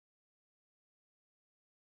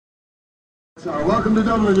So, welcome to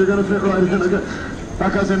Dublin, you're going to fit right in again.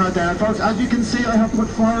 Because they're not there. Folks, as you can see, I have put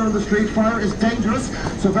fire on the street. Fire is dangerous,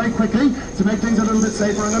 so very quickly, to make things a little bit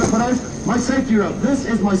safer, I'm going to put out my safety rope. This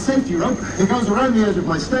is my safety rope. It goes around the edge of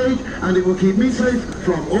my stage, and it will keep me safe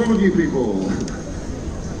from all of you people.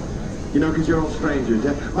 You know, because you're all strangers,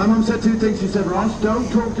 yeah? My mum said two things. She said, Ross,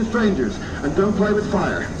 don't talk to strangers, and don't play with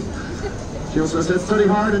fire. She also said, study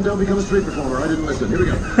hard and don't become a street performer. I didn't listen. Here we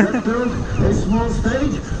go. Let's build a small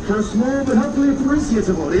stage for a small but hopefully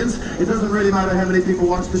appreciative audience. It doesn't really matter how many people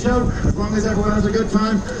watch the show. As long as everyone has a good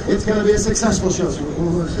time, it's going to be a successful show. So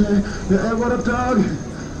what up, dog?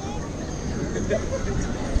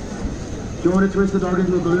 Do you want to twist the dog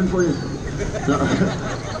into a balloon for you? No.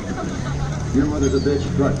 Your mother's a bitch.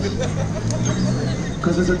 Right.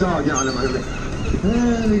 Because it's a dog. Yeah, I know.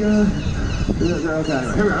 There we go. Okay,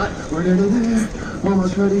 here we are. We're nearly there.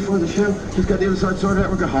 Almost ready for the show. Just got the inside sorted out.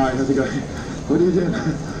 We're going. Hi, how's it going? What do you do?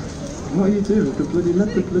 What do you do? The bloody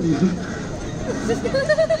let the bloody.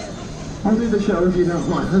 I'll do the show if you don't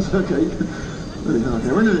mind. That's okay.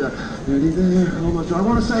 Okay, we're nearly there. Nearly there. Almost. I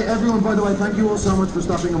want to say, everyone, by the way, thank you all so much for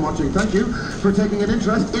stopping and watching. Thank you for taking an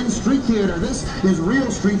interest in street theatre. This is real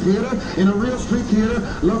street theatre in a real street theatre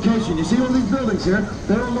location. You see all these buildings here?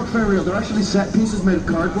 They all look very real. They're actually set pieces made of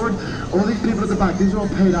cardboard. All these people at the back, these are all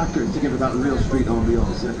paid actors to give it that real street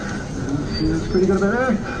ambiance. It's pretty good about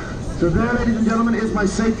there. So there, ladies and gentlemen, is my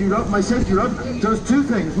safety rope. My safety rope does two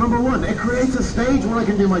things. Number one, it creates a stage where I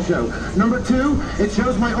can do my show. Number two, it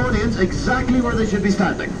shows my audience exactly where they should be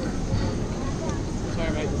standing.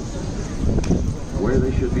 Sorry, mate. Where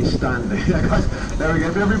they should be standing. Yeah, guys, there we go.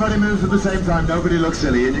 If everybody moves at the same time, nobody looks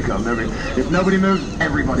silly. In you come. If nobody moves,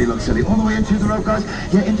 everybody looks silly. All the way into the rope, guys.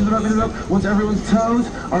 Yeah, into the rope, into the rope. Once everyone's toes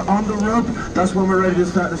are on the rope, that's when we're ready to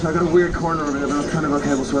start this. I got a weird corner over there, but that's kind of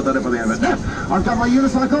okay. We'll sort that out by the end of it. Now, I've got my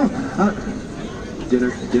unicycle.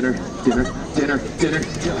 Dinner.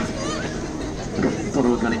 Okay, thought I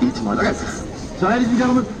was going to eat tonight. Okay, so ladies and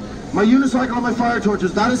gentlemen, my unicycle and my fire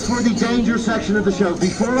torches, that is for the danger section of the show.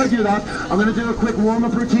 Before I do that, I'm going to do a quick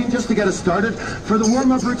warm-up routine just to get us started. For the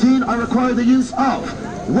warm-up routine, I require the use of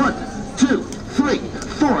 1, 2, 3,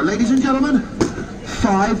 4, ladies and gentlemen,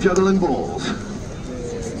 5 juggling balls.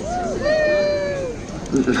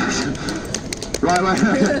 Right,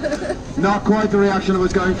 okay. Not quite the reaction I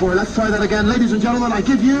was going for. Let's try that again. Ladies and gentlemen, I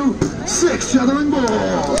give you 6 juggling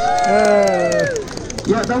balls.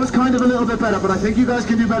 Yeah, that was kind of a little bit better, but I think you guys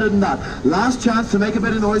can do better than that. Last chance to make a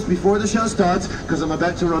bit of noise before the show starts, because I'm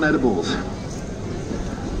about to run out of balls.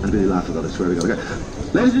 I'm really laughing at it, I swear to God. Okay.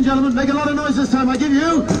 Ladies and gentlemen, make a lot of noise this time. I give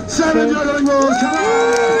you 7 juggling balls. Come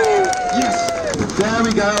on! Yes! There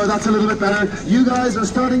we go, that's a little bit better. You guys are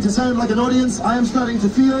starting to sound like an audience. I am starting to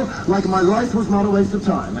feel like my life was not a waste of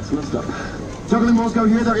time. Excellent stuff. Juggling balls go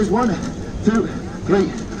here. There is 1, 2, 3,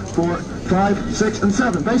 4, 5, 6, and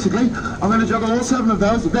 7. Basically, I'm going to juggle all 7 of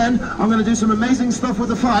those. Then, I'm going to do some amazing stuff with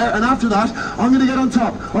the fire. And after that, I'm going to get on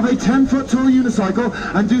top of a 10-foot tall unicycle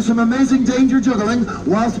and do some amazing danger juggling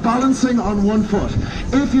whilst balancing on 1 foot.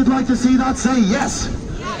 If you'd like to see that, say yes.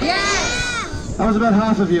 Yes! That was about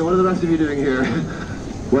half of you. What are the rest of you doing here?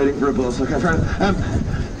 Waiting for a bus. Okay, fair enough.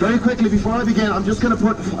 Very quickly, before I begin, I'm just going to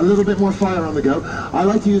put a little bit more fire on the go. I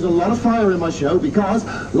like to use a lot of fire in my show because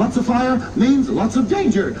lots of fire means lots of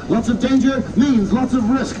danger. Lots of danger means lots of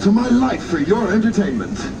risk to my life for your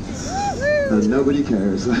entertainment. And nobody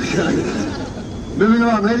cares. Moving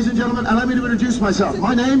along, ladies and gentlemen, allow me to introduce myself.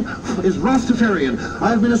 My name is Ross Teferian. I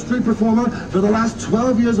have been a street performer for the last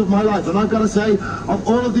 12 years of my life, and I've got to say, of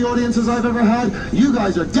all of the audiences I've ever had, you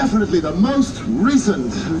guys are definitely the most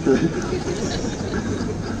recent. Okay.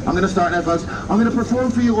 I'm going to start now, folks. I'm going to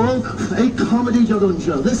perform for you all a comedy juggling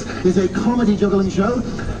show. This is a comedy juggling show,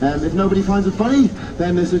 and if nobody finds it funny,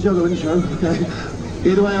 then it's a juggling show, okay?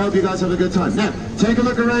 Either way, I hope you guys have a good time. Now, take a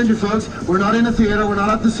look around you, folks. We're not in a theater, we're not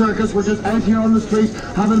at the circus, we're just out here on the street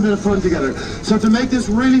having a bit of fun together. So to make this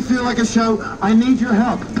really feel like a show, I need your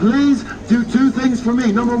help. Please do 2 things for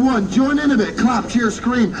me. Number 1, join in a bit, clap, cheer,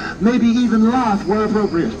 scream, maybe even laugh where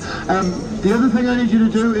appropriate. The other thing I need you to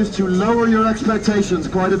do is to lower your expectations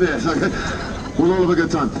quite a bit, okay? We'll all have a good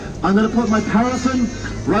time. I'm going to put my paraffin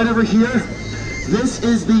right over here. This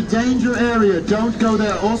is the danger area. Don't go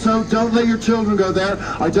there. Also, don't let your children go there.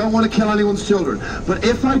 I don't want to kill anyone's children. But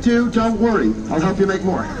if I do, don't worry. I'll help you make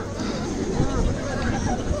more.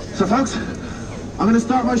 So, folks, I'm going to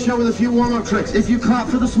start my show with a few warm-up tricks. If you clap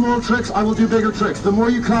for the small tricks, I will do bigger tricks. The more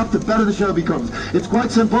you clap, the better the show becomes. It's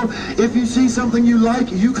quite simple. If you see something you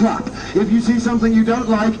like, you clap. If you see something you don't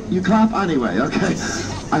like, you clap anyway, okay?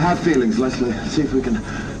 I have feelings. Let's see if we can...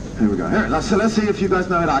 Here we go. Here, let's see if you guys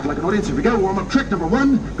know how to act like an audience. Here we go. Warm-up trick number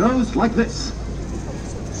 1 goes like this.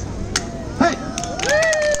 Hey!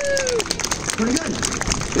 pretty good.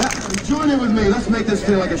 Yeah, join in with me. Let's make this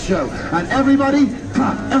feel like a show. And everybody,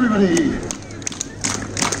 clap, everybody.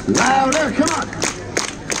 Louder, come on.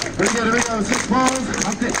 Pretty good, here we go. 6 balls,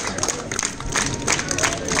 like this.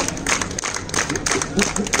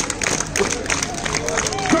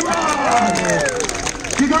 Come on!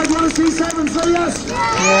 You guys want to see 7? Say yes!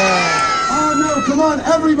 Yeah. Oh no, come on,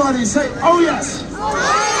 everybody say, oh yes! Oh,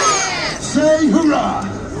 yes. Say hoorah!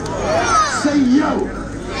 Hoorah. Say yo!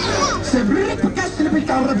 Say no.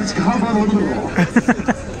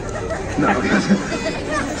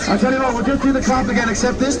 I'll tell you what, we'll just do the clap again,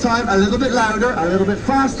 except this time a little bit louder, a little bit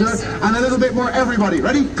faster, and a little bit more everybody.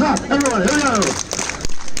 Ready? Clap, everyone, here we go!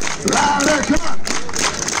 Louder, come on!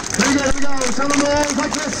 Here we go, some of them all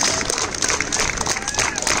like this.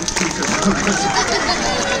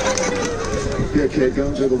 Yeah, Kate, go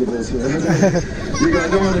and juggle the balls here. You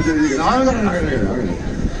guys don't want to do it.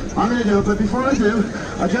 I'm going to do it, but before I do,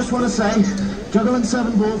 I just want to say, juggling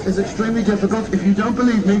 7 balls is extremely difficult. If you don't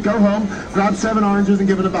believe me, go home, grab 7 oranges and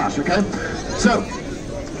give it a bash, okay? So,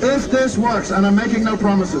 if this works, and I'm making no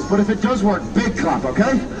promises, but if it does work, big clap,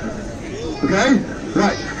 okay? Okay?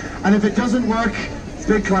 Right. And if it doesn't work,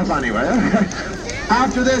 big clap anyway, okay?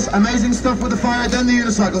 After this, amazing stuff with the fire, then the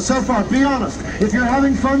unicycle. So far, be honest. If you're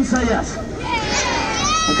having fun, say yes.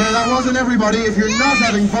 Okay, that wasn't everybody. If you're not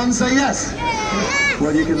having fun, say yes.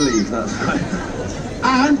 Well, you can leave, that's right.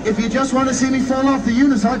 And if you just want to see me fall off the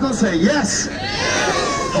unicycle, say yes.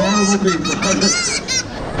 Horrible people.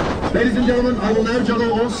 Ladies and gentlemen, I will now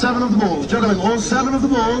juggle all 7 of the balls. Juggling all 7 of the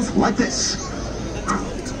balls like this.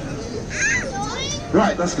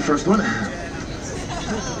 Right, that's the first one.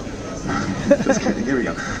 Just kidding, here we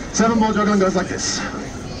go. 7 ball juggling goes like this.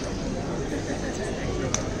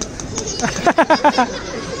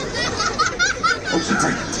 Oh,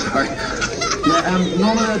 sorry. Yeah,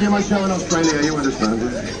 normally I do my show in Australia, you understand.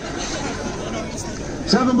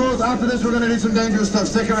 7 balls, after this we're going to do some dangerous stuff.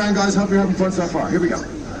 Stick around guys, hope you're having fun so far. Here we go. Wait,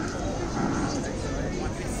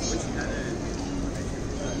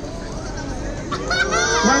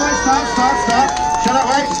 stop. Shut up,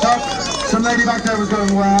 wait, stop. Some lady back there was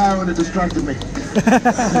going, wow, and it distracted me. See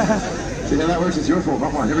how that works? It's your fault,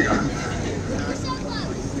 not mine. Here we go.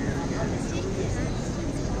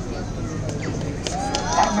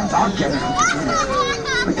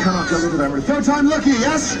 I cannot juggle to them. 3rd time lucky,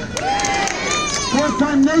 yes? 4th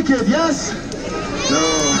time naked, yes? No.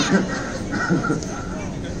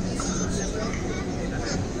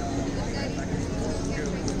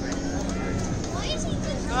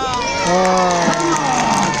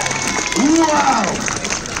 Wow!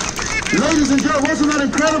 Ladies and gentlemen, wasn't that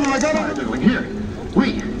incredible? I got it. Juggling. Here,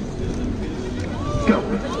 we go.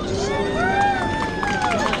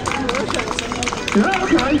 Yeah,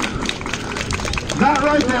 okay. That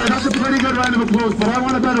right there, that's a pretty good round of applause, but I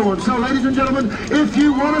want a better one. So, ladies and gentlemen, if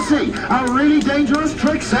you want to see a really dangerous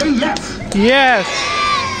trick, say yes. Yes.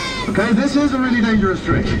 Okay, this is a really dangerous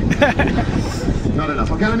trick. Not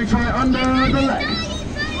enough. Okay, let me try it under the leg.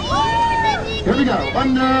 Here we go,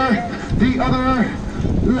 under the other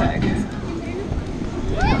leg.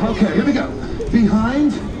 Okay, here we go.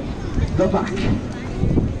 Behind the back.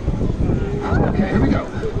 Okay, here we go.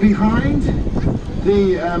 Behind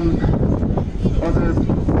the other back.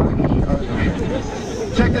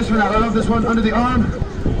 Check this one out. I love this one. Under the arm,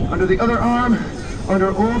 under the other arm,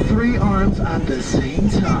 under all 3 arms at the same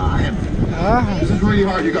time. This is really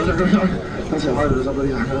hard, you guys. That's how hard it is up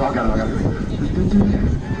there. I got it.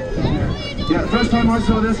 Yeah, the first time I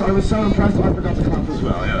saw this, I was so impressed I forgot to clap as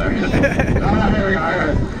well. Yeah, there we go. Here we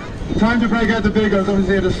go. Time to break out the big guns,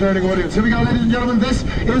 obviously a discerning audience. Here we go, ladies and gentlemen. This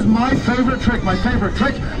is my favorite trick. My favorite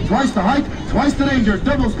trick. Twice the height, twice the danger.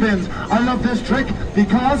 Double spins. I love this trick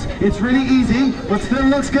because it's really easy, but still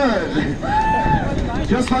looks good.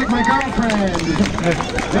 Just like my girlfriend.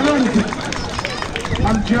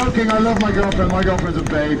 I'm joking. I love my girlfriend. My girlfriend's a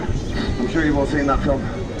babe. I'm sure you've all seen that film.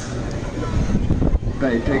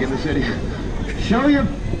 Babe, Pig in the City. Show your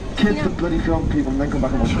kids the bloody film, people, and then come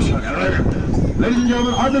back and watch the show. Ladies and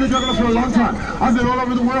gentlemen, I've been a juggler for a long time. I've been all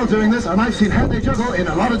over the world doing this, and I've seen how they juggle in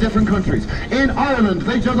a lot of different countries. In Ireland,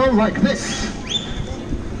 they juggle like this.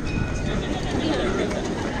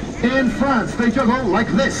 In France, they juggle like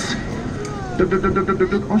this.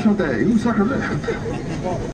 Enchanté,